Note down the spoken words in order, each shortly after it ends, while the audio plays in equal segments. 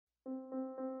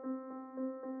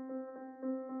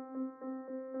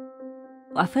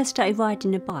I first started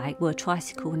riding a bike, well, a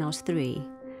tricycle, when I was 3,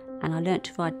 and I learnt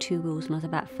to ride 2 wheels when I was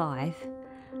about 5,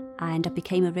 and I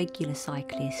became a regular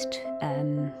cyclist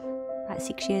about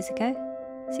 6 years ago,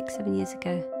 6-7 years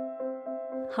ago.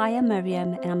 Hi, I'm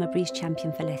Maryam, and I'm a breeze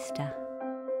champion for Leicester.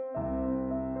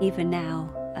 Even now,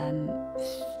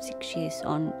 6 years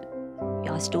on,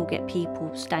 I still get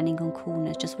people standing on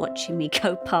corners just watching me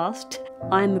go past.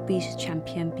 I'm a breeze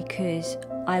champion because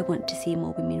I want to see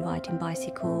more women riding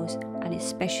bicycles, and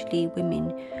especially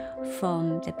women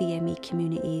from the BME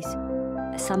communities.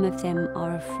 Some of them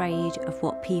are afraid of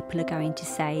what people are going to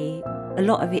say. A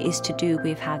lot of it is to do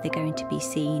with how they're going to be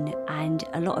seen, and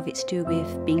a lot of it's to do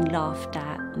with being laughed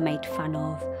at, made fun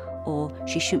of, or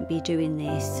she shouldn't be doing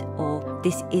this, or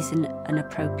this isn't an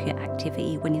appropriate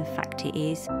activity, when in fact it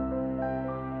is.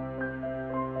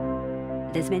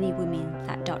 There's many women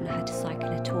that don't know how to cycle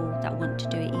at all that want to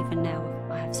do it. Even now,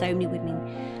 I have so many women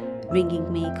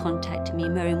ringing me, contacting me,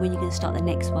 Maryam, when are you going to start the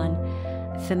next one?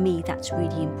 For me, that's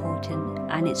really important,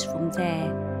 and it's from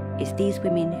there. It's these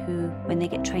women who, when they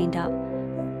get trained up,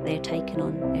 they're taken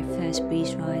on their first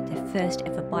breeze ride, their first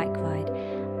ever bike ride,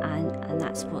 and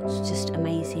that's what's just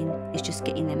amazing. It's just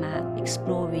getting them out,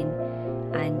 exploring,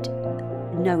 and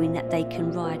knowing that they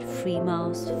can ride 3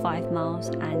 miles, 5 miles,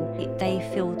 and they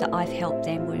feel that I've helped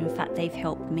them, where in fact they've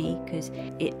helped me, because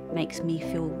it makes me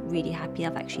feel really happy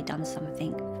I've actually done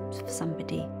something for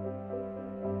somebody.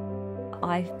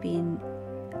 I've been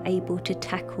able to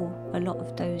tackle a lot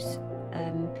of those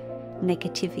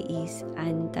negativities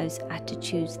and those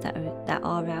attitudes that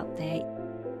are out there.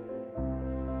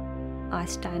 I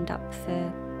stand up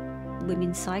for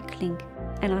women cycling,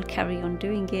 and I'll carry on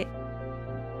doing it.